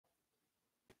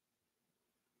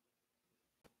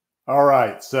All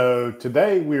right. So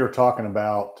today we are talking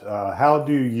about how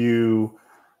do you,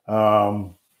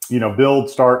 um, build,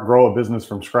 start, grow a business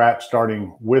from scratch,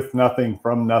 starting with nothing,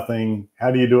 from nothing. How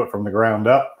do you do it from the ground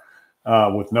up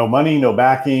with no money, no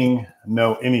backing,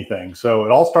 no anything? So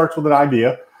it all starts with an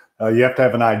idea. You have to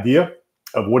have an idea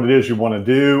of what it is you want to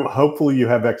do. Hopefully you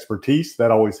have expertise.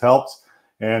 That always helps.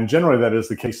 And generally that is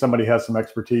the case. Somebody has some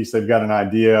expertise. They've got an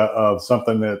idea of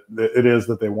something that it is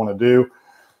that they want to do.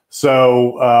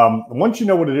 So once you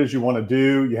know what it is you want to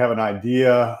do, you have an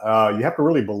idea, you have to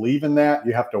really believe in that.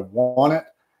 You have to want it,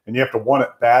 and you have to want it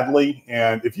badly.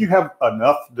 And if you have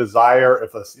enough desire,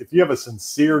 if you have a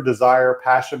sincere desire,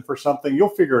 passion for something, you'll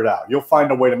figure it out. You'll find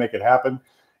a way to make it happen.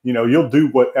 You'll do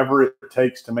whatever it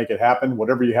takes to make it happen,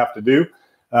 whatever you have to do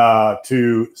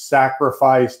to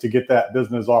sacrifice to get that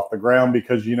business off the ground,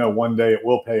 because one day it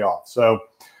will pay off. So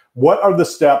what are the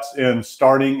steps in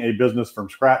starting a business from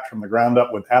scratch, from the ground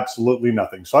up, with absolutely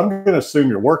nothing? So I'm going to assume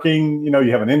you're working, you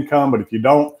have an income, but if you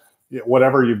don't,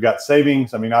 whatever, you've got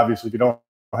savings. I mean, obviously, if you don't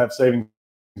have savings,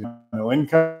 no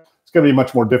income, it's going to be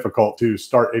much more difficult to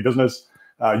start a business.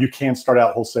 You can start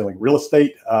out wholesaling real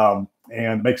estate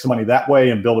and make some money that way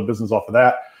and build a business off of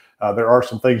that. There are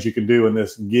some things you can do in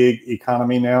this gig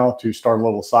economy now to start a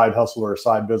little side hustle or a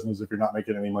side business if you're not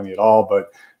making any money at all.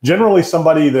 But generally,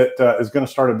 somebody that is going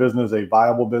to start a business, a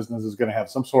viable business, is going to have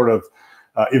some sort of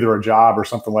either a job or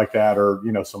something like that, or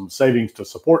some savings to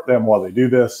support them while they do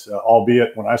this.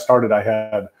 Albeit, when I started, I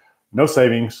had no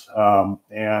savings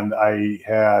and I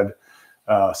had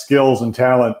skills and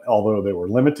talent, although they were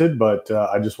limited. But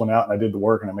I just went out and I did the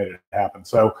work and I made it happen.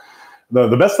 So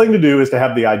the best thing to do is to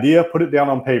have the idea, put it down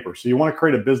on paper. So you want to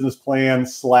create a business plan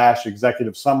 /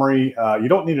 executive summary. You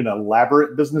don't need an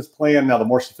elaborate business plan. Now, the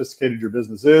more sophisticated your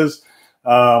business is,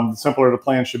 the simpler the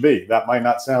plan should be. That might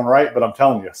not sound right, but I'm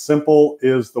telling you, simple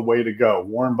is the way to go.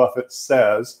 Warren Buffett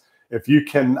says, if you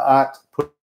cannot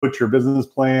put your business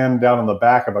plan down on the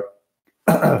back of a,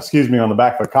 on the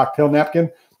back of a cocktail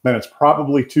napkin, then it's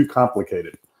probably too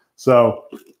complicated. So,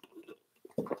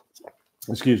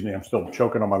 excuse me, I'm still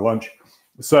choking on my lunch.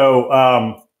 So,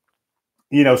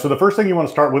 so the first thing you want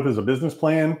to start with is a business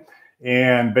plan,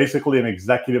 and basically an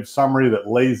executive summary that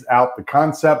lays out the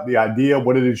concept, the idea,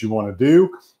 what it is you want to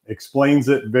do, explains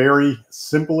it very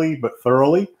simply but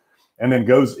thoroughly, and then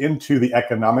goes into the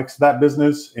economics of that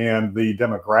business and the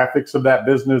demographics of that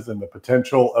business and the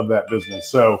potential of that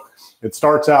business. So it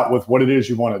starts out with what it is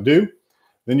you want to do.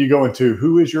 Then you go into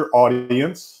who is your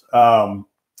audience,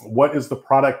 what is the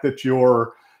product that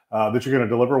you're going to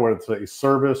deliver, whether it's a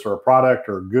service or a product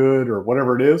or a good or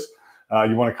whatever it is.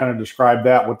 You want to kind of describe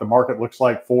that, what the market looks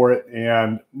like for it.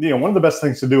 And, one of the best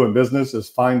things to do in business is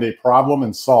find a problem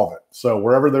and solve it. So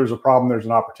wherever there's a problem, there's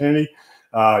an opportunity.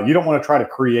 You don't want to try to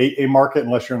create a market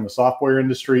unless you're in the software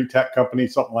industry, tech company,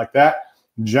 something like that.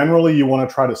 Generally, you want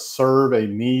to try to serve a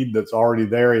need that's already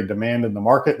there, a demand in the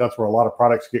market. That's where a lot of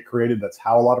products get created. That's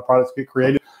how a lot of products get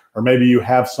created. Or maybe you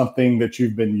have something that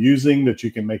you've been using that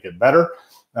you can make it better,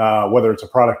 whether it's a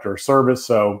product or a service.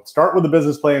 So start with a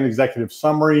business plan, executive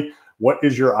summary. What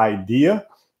is your idea?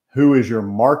 Who is your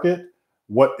market?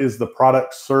 What is the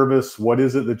product, service? What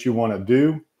is it that you want to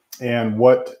do? And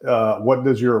what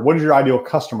does your ideal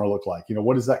customer look like?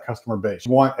 What is that customer base?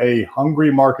 You want a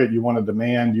hungry market. You want a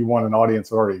demand. You want an audience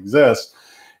that already exists.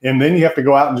 And then you have to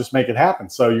go out and just make it happen.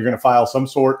 So you're going to file some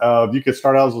sort of, you could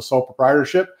start out as a sole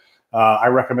proprietorship. I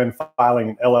recommend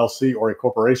filing an LLC or a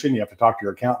corporation. You have to talk to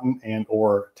your accountant and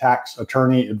or tax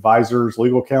attorney, advisors,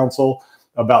 legal counsel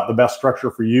about the best structure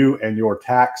for you and your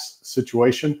tax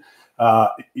situation.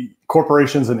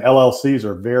 Corporations and LLCs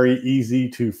are very easy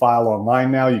to file online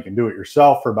now. You can do it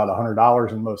yourself for about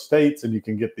 $100 in most states, and you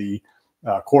can get the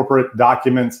corporate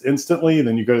documents instantly.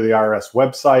 Then you go to the IRS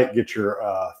website, get your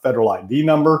federal ID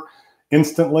number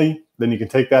instantly. Then you can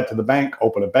take that to the bank,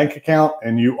 open a bank account,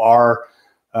 and you are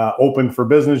open for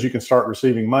business. You can start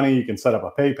receiving money. You can set up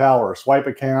a PayPal or a Swipe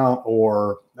account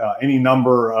or any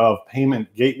number of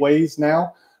payment gateways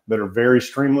now that are very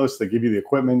streamless. They give you the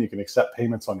equipment. You can accept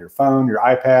payments on your phone, your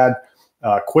iPad.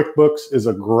 QuickBooks is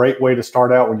a great way to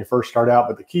start out when you first start out.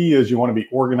 But the key is you want to be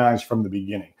organized from the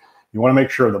beginning. You want to make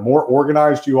sure the more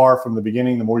organized you are from the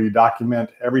beginning, the more you document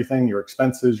everything, your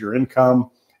expenses, your income,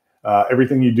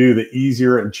 everything you do, the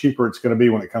easier and cheaper it's going to be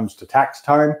when it comes to tax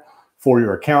time for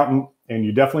your accountant. And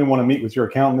you definitely want to meet with your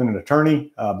accountant and an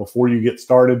attorney before you get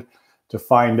started to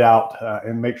find out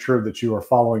and make sure that you are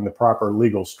following the proper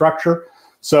legal structure.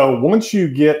 So once you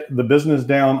get the business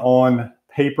down on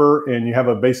paper and you have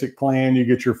a basic plan, you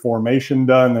get your formation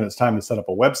done, then it's time to set up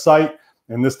a website.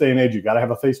 In this day and age, you got to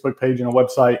have a Facebook page and a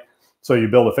website. So you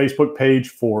build a Facebook page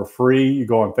for free. You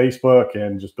go on Facebook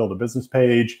and just build a business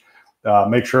page.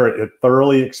 Make sure it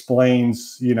thoroughly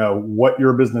explains, what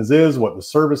your business is, what the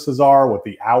services are, what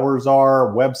the hours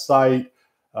are, website,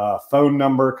 phone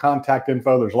number, contact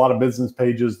info. There's a lot of business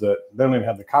pages that they don't even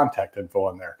have the contact info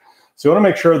on there. So you want to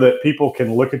make sure that people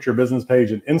can look at your business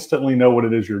page and instantly know what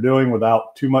it is you're doing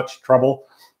without too much trouble,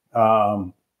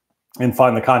 and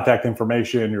find the contact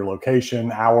information, your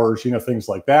location, hours, things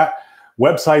like that.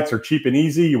 Websites are cheap and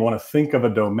easy. You want to think of a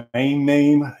domain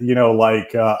name,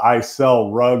 like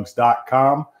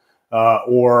isellrugs.com,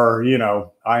 or,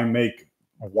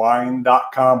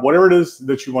 imakewine.com, whatever it is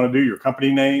that you want to do, your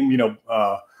company name,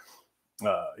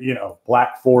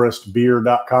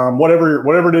 blackforestbeer.com,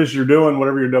 whatever it is you're doing,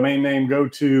 whatever your domain name, go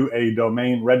to a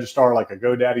domain registrar like a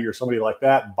GoDaddy or somebody like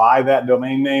that, buy that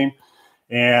domain name,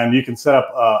 and you can set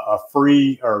up a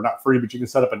free, or not free, but you can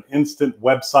set up an instant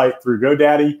website through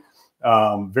GoDaddy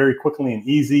very quickly and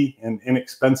easy and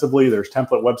inexpensively. There's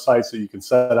template websites that you can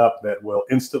set up that will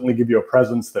instantly give you a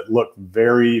presence that look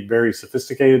very, very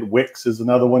sophisticated. Wix is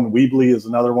another one. Weebly is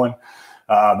another one.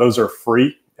 Those are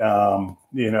free.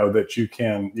 That you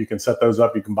can set those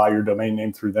up. You can buy your domain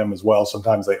name through them as well.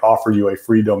 Sometimes they offer you a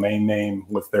free domain name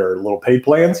with their little paid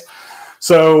plans.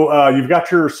 So you've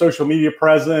got your social media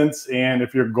presence, and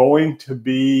if you're going to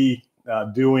be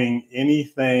doing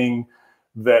anything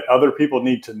that other people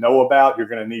need to know about, you're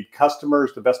going to need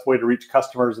customers. The best way to reach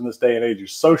customers in this day and age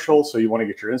is social. So you want to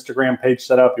get your Instagram page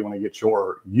set up, you want to get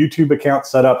your YouTube account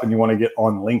set up, and you want to get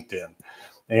on LinkedIn.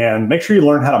 And make sure you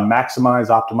learn how to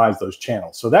optimize those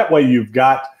channels. So that way you've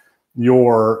got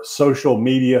your social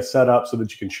media set up so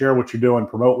that you can share what you're doing,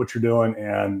 promote what you're doing,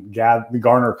 and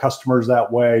garner customers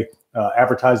that way.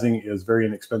 Advertising is very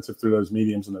inexpensive through those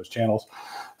mediums and those channels.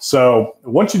 So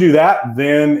once you do that,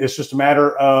 then it's just a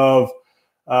matter of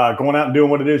going out and doing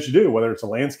what it is you do. Whether it's a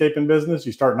landscaping business,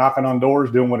 you start knocking on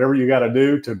doors, doing whatever you got to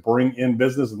do to bring in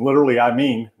business. And literally, I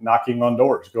mean, knocking on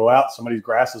doors. Go out, somebody's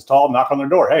grass is tall, knock on their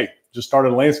door. Hey, just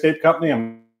started a landscape company.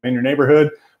 I'm in your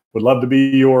neighborhood. Would love to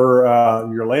be your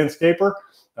landscaper.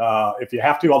 If you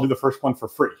have to, I'll do the first one for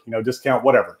free. Discount,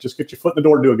 whatever. Just get your foot in the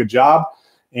door, do a good job.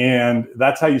 And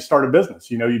that's how you start a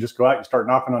business. You just go out, you start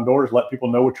knocking on doors, let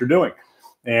people know what you're doing,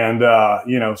 and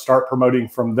start promoting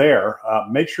from there.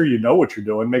 Make sure you know what you're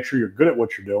doing. Make sure you're good at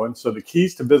what you're doing. So the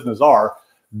keys to business are: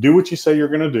 do what you say you're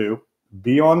going to do,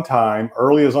 be on time.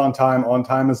 Early is on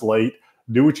time is late.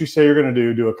 Do what you say you're going to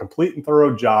do. Do a complete and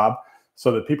thorough job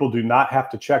so that people do not have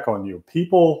to check on you.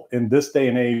 People in this day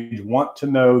and age want to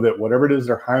know that whatever it is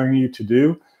they're hiring you to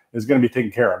do is going to be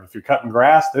taken care of. If you're cutting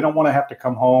grass, they don't want to have to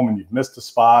come home and you've missed a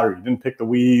spot, or you didn't pick the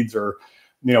weeds, or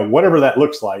whatever that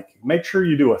looks like. Make sure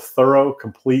you do a thorough,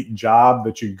 complete job,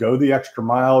 that you go the extra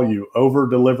mile, you over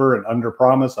deliver and under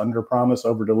promise,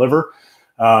 over deliver.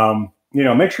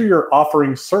 Make sure you're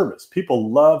offering service.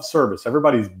 People love service.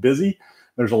 Everybody's busy.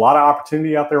 There's a lot of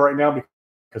opportunity out there right now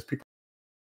because people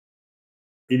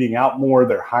are eating out more,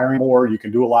 they're hiring more. You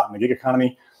can do a lot in the gig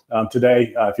economy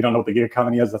today. If you don't know what the gig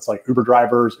economy is, that's like Uber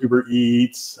drivers, Uber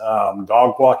Eats,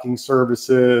 dog walking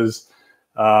services,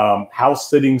 house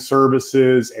sitting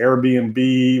services,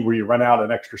 Airbnb, where you rent out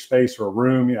an extra space or a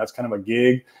room. That's kind of a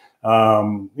gig.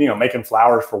 Making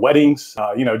flowers for weddings.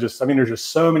 There's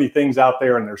just so many things out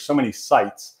there, and there's so many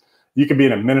sites. You could be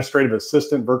an administrative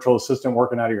assistant, virtual assistant,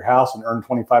 working out of your house and earn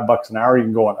 $25 an hour. You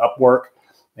can go on Upwork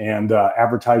and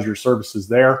advertise your services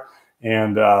there,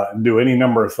 and do any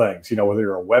number of things. Whether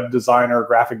you're a web designer,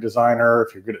 graphic designer,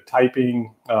 if you're good at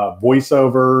typing,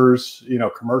 voiceovers,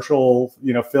 commercial,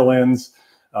 fill-ins,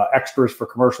 extras for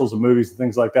commercials and movies and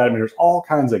things like that. There's all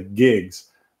kinds of gigs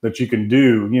that you can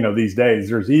do, these days.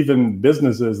 There's even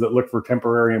businesses that look for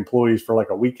temporary employees for like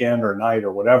a weekend or a night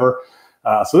or whatever.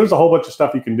 So there's a whole bunch of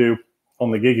stuff you can do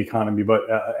on the gig economy. But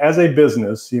as a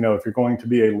business, if you're going to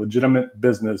be a legitimate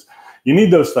business, you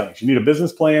need those things. You need a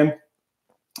business plan.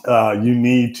 You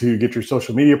need to get your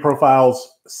social media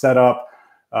profiles set up.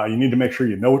 You need to make sure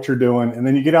you know what you're doing. And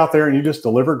then you get out there and you just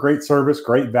deliver great service,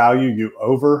 great value. You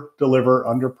over deliver,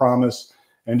 under promise,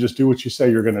 and just do what you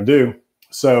say you're going to do.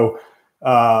 So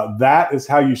that is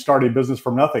how you start a business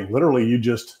from nothing. Literally, you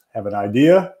just have an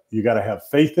idea. You got to have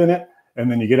faith in it. And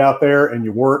then you get out there and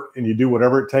you work and you do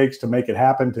whatever it takes to make it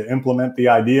happen, to implement the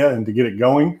idea and to get it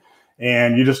going.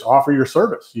 And you just offer your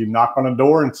service. You knock on a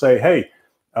door and say, hey,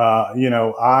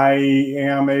 I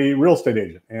am a real estate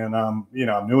agent, and I'm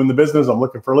new in the business. I'm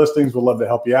looking for listings. Would love to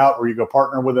help you out. Or you go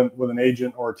partner with an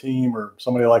agent or a team or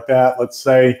somebody like that. Let's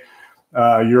say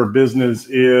your business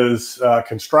is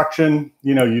construction.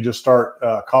 You just start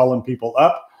calling people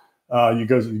up. You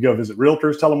go visit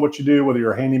realtors, tell them what you do, whether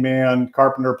you're a handyman,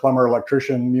 carpenter, plumber,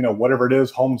 electrician, whatever it is,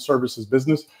 home services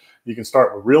business. You can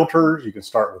start with realtors, you can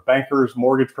start with bankers,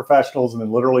 mortgage professionals, and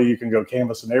then literally you can go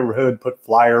canvass a neighborhood, put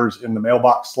flyers in the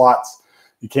mailbox slots.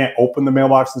 You can't open the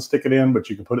mailbox and stick it in, but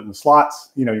you can put it in the slots.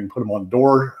 You know, you can put them on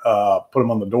put them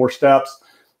on the doorsteps,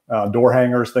 door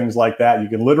hangers, things like that. You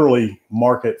can literally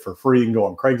market for free. You can go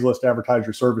on Craigslist, advertise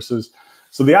your services.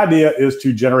 So the idea is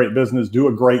to generate business, do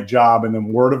a great job, and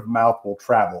then word of mouth will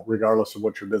travel regardless of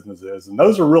what your business is. And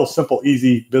those are real simple,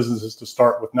 easy businesses to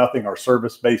start with nothing, or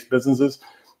service-based businesses.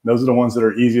 Those are the ones that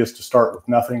are easiest to start with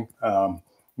nothing.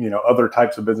 You know, other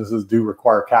types of businesses do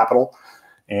require capital.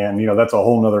 And, you know, that's a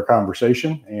whole nother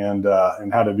conversation, and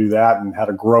how to do that and how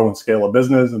to grow and scale a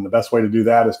business. And the best way to do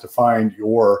that is to find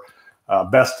your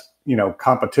best, you know,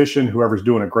 competition, whoever's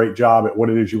doing a great job at what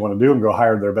it is you want to do, and go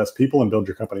hire their best people and build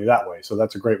your company that way. So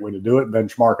that's a great way to do it.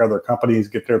 Benchmark other companies,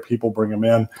 get their people, bring them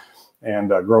in, and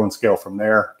grow and scale from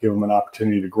there. Give them an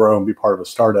opportunity to grow and be part of a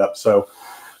startup. So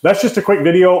that's just a quick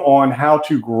video on how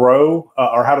to grow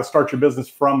or how to start your business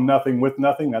from nothing with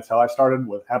nothing. That's how I started,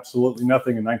 with absolutely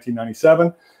nothing in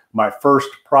 1997. My first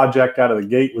project out of the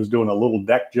gate was doing a little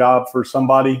deck job for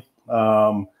somebody.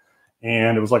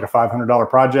 And it was like a $500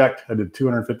 project. I did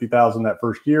 $250,000 that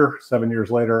first year. 7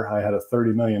 years later, I had a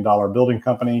 $30 million building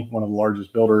company, one of the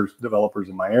largest builders, developers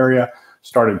in my area.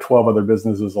 Started 12 other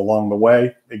businesses along the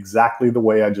way, exactly the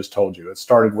way I just told you. It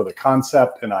started with a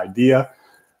concept, an idea.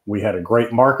 We had a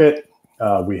great market.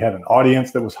 We had an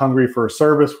audience that was hungry for a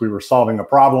service. We were solving a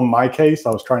problem. In my case, I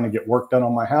was trying to get work done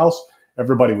on my house.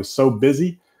 Everybody was so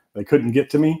busy, they couldn't get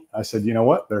to me. I said, you know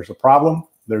what? There's a problem.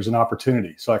 There's an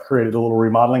opportunity. So I created a little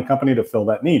remodeling company to fill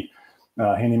that need,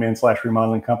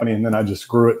 handyman/remodeling company. And then I just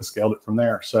grew it and scaled it from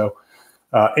there. So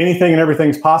anything and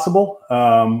everything's possible.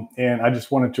 And I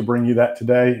just wanted to bring you that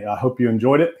today. I hope you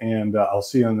enjoyed it, and I'll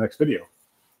see you in the next video.